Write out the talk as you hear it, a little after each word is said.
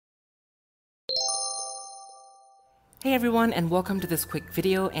Hey everyone, and welcome to this quick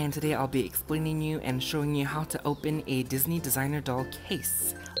video, and today I'll be explaining you and showing you how to open a Disney designer doll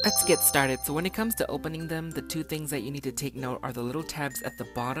case. Let's get started. So when it comes to opening them, the two things that you need to take note are the little tabs at the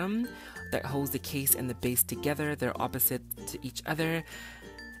bottom that holds the case and the base together. They're opposite to each other.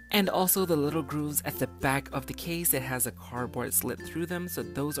 And also the little grooves at the back of the case. It has a cardboard slit through them, so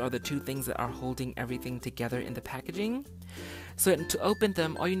those are the two things that are holding everything together in the packaging. So to open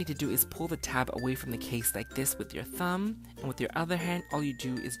them, all you need to do is pull the tab away from the case like this with your thumb, and with your other hand, all you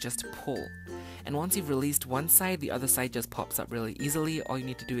do is just pull. And once you've released one side, the other side just pops up really easily. All you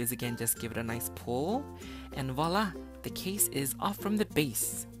need to do is again just give it a nice pull, and voila, the case is off from the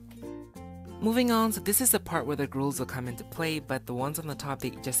base. Moving on, so this is the part where the grooves will come into play, but the ones on the top, they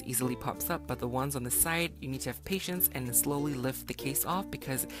just easily pops up, but the ones on the side, you need to have patience and slowly lift the case off,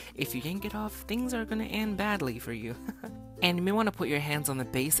 because if you yank it off, things are gonna end badly for you. And you may want to put your hands on the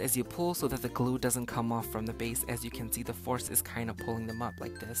base as you pull so that the glue doesn't come off from the base. As you can see, the force is kind of pulling them up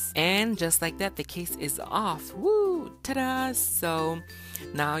like this. And just like that, the case is off. Woo! Ta-da! So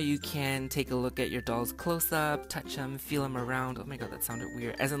now you can take a look at your dolls close up, touch them, feel them around. Oh my god, that sounded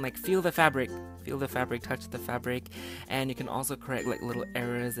weird. As in like feel the fabric, touch the fabric. And you can also correct like little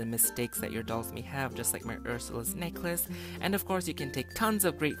errors and mistakes that your dolls may have, just like my Ursula's necklace. And of course, you can take tons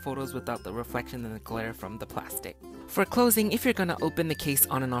of great photos without the reflection and the glare from the plastic. For closing, if you're gonna open the case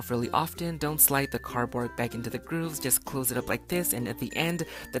on and off really often, don't slide the cardboard back into the grooves, just close it up like this, and at the end,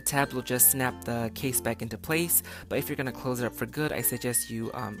 the tabs will just snap the case back into place. But if you're gonna close it up for good, I suggest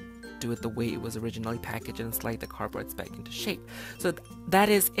you do it the way it was originally packaged and slide the cardboards back into shape. So that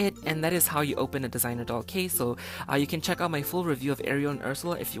is it, and that is how you open a designer doll case. So you can check out my full review of Ariel and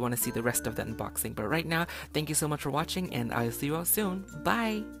Ursula if you want to see the rest of that unboxing. But right now, thank you so much for watching, and I'll see you all soon.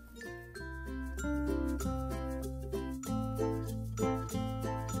 Bye!